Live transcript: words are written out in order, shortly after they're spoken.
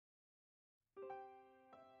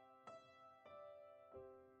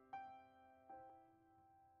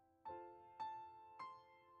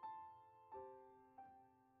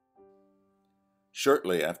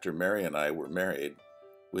Shortly after Mary and I were married,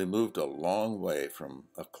 we moved a long way from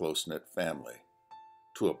a close-knit family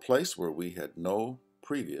to a place where we had no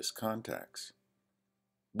previous contacts.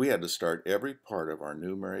 We had to start every part of our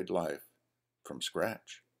new married life from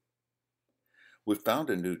scratch. We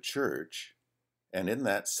found a new church, and in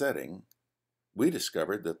that setting, we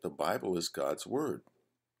discovered that the Bible is God's Word,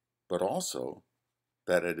 but also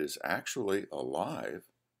that it is actually alive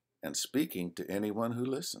and speaking to anyone who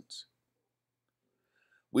listens.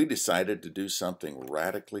 We decided to do something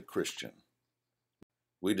radically Christian.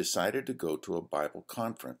 We decided to go to a Bible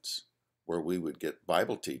conference where we would get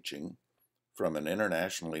Bible teaching from an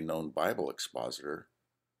internationally known Bible expositor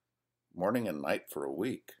morning and night for a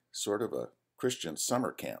week, sort of a Christian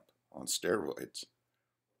summer camp on steroids.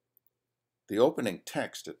 The opening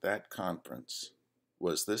text at that conference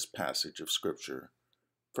was this passage of Scripture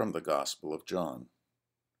from the Gospel of John.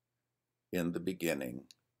 In the beginning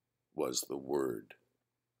was the Word.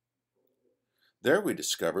 There we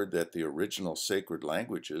discovered that the original sacred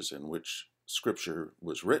languages in which Scripture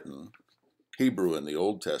was written, Hebrew in the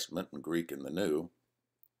Old Testament and Greek in the New,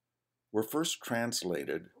 were first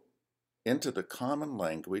translated into the common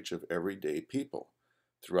language of everyday people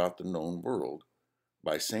throughout the known world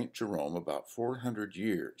by St. Jerome about 400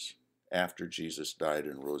 years after Jesus died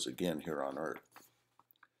and rose again here on earth.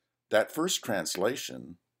 That first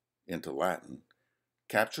translation into Latin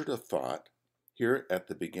captured a thought here at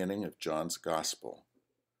the beginning of John's Gospel,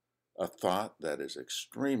 a thought that is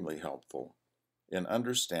extremely helpful in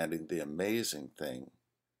understanding the amazing thing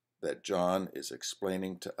that John is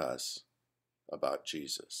explaining to us about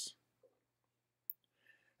Jesus.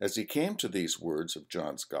 As he came to these words of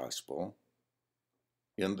John's Gospel,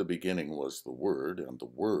 "In the beginning was the Word, and the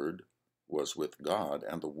Word was with God,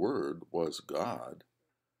 and the Word was God,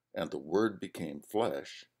 and the Word became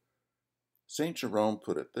flesh," St. Jerome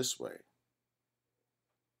put it this way: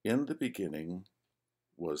 "In the beginning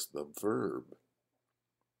was the Verb."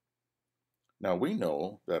 Now we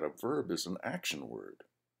know that a verb is an action word.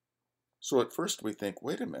 So at first we think,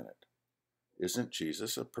 wait a minute, isn't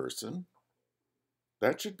Jesus a person?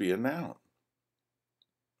 That should be a noun.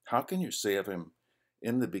 How can you say of him,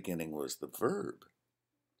 in the beginning was the Verb?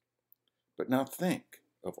 But now think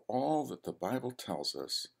of all that the Bible tells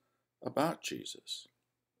us about Jesus.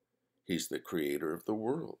 He's the creator of the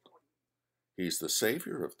world. He's the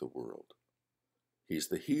savior of the world. He's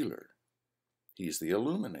the healer. He's the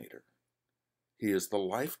illuminator. He is the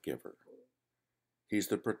life giver. He's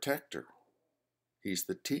the protector. He's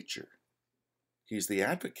the teacher. He's the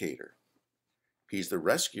advocator. He's the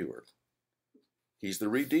rescuer. He's the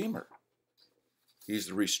redeemer. He's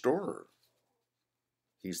the restorer.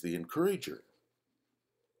 He's the encourager.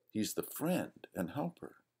 He's the friend and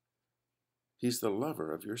helper. He's the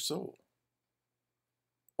lover of your soul.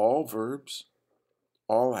 All verbs,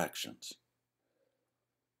 all actions.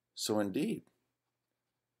 So indeed,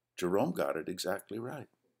 Jerome got it exactly right.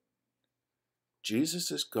 Jesus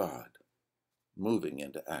is God moving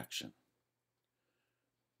into action,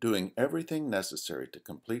 doing everything necessary to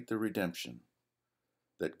complete the redemption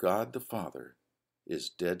that God the Father is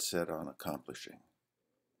dead set on accomplishing.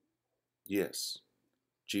 Yes,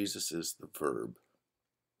 Jesus is the Verb.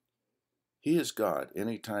 He is God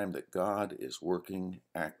any time that God is working,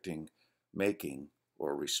 acting, making,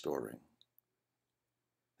 or restoring.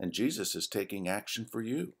 And Jesus is taking action for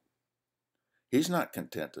you. He's not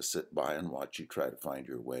content to sit by and watch you try to find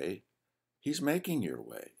your way. He's making your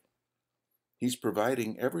way. He's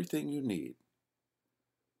providing everything you need.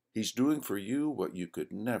 He's doing for you what you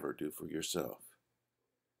could never do for yourself.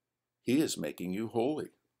 He is making you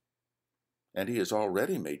holy. And he has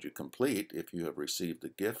already made you complete if you have received the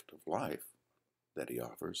gift of life that he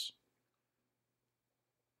offers.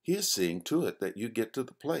 He is seeing to it that you get to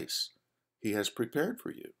the place he has prepared for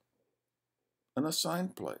you, an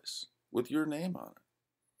assigned place with your name on it,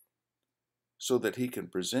 so that he can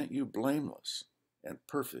present you blameless and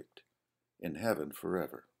perfect in heaven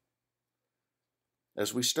forever.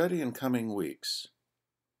 As we study in coming weeks,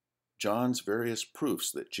 John's various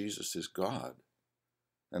proofs that Jesus is God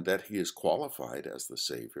and that he is qualified as the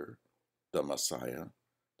Savior, the Messiah,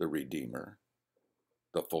 the Redeemer,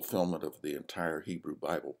 the fulfillment of the entire Hebrew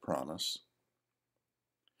Bible promise,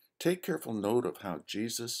 take careful note of how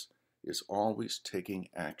Jesus is always taking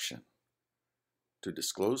action to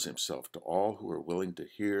disclose himself to all who are willing to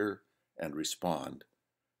hear and respond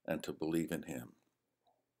and to believe in him.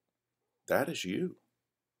 That is you,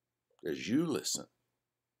 as you listen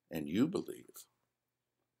and you believe.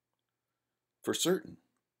 For certain,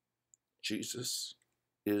 Jesus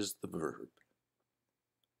is the Verb.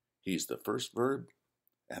 He's the first verb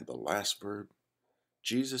and the last verb.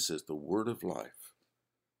 Jesus is the Word of life.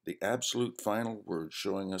 the absolute final word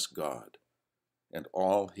showing us God and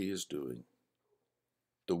all He is doing,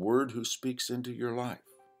 the Word who speaks into your life,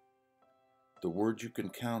 the Word you can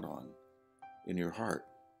count on in your heart,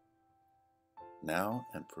 now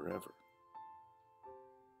and forever.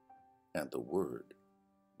 And the Word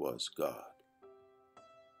was God.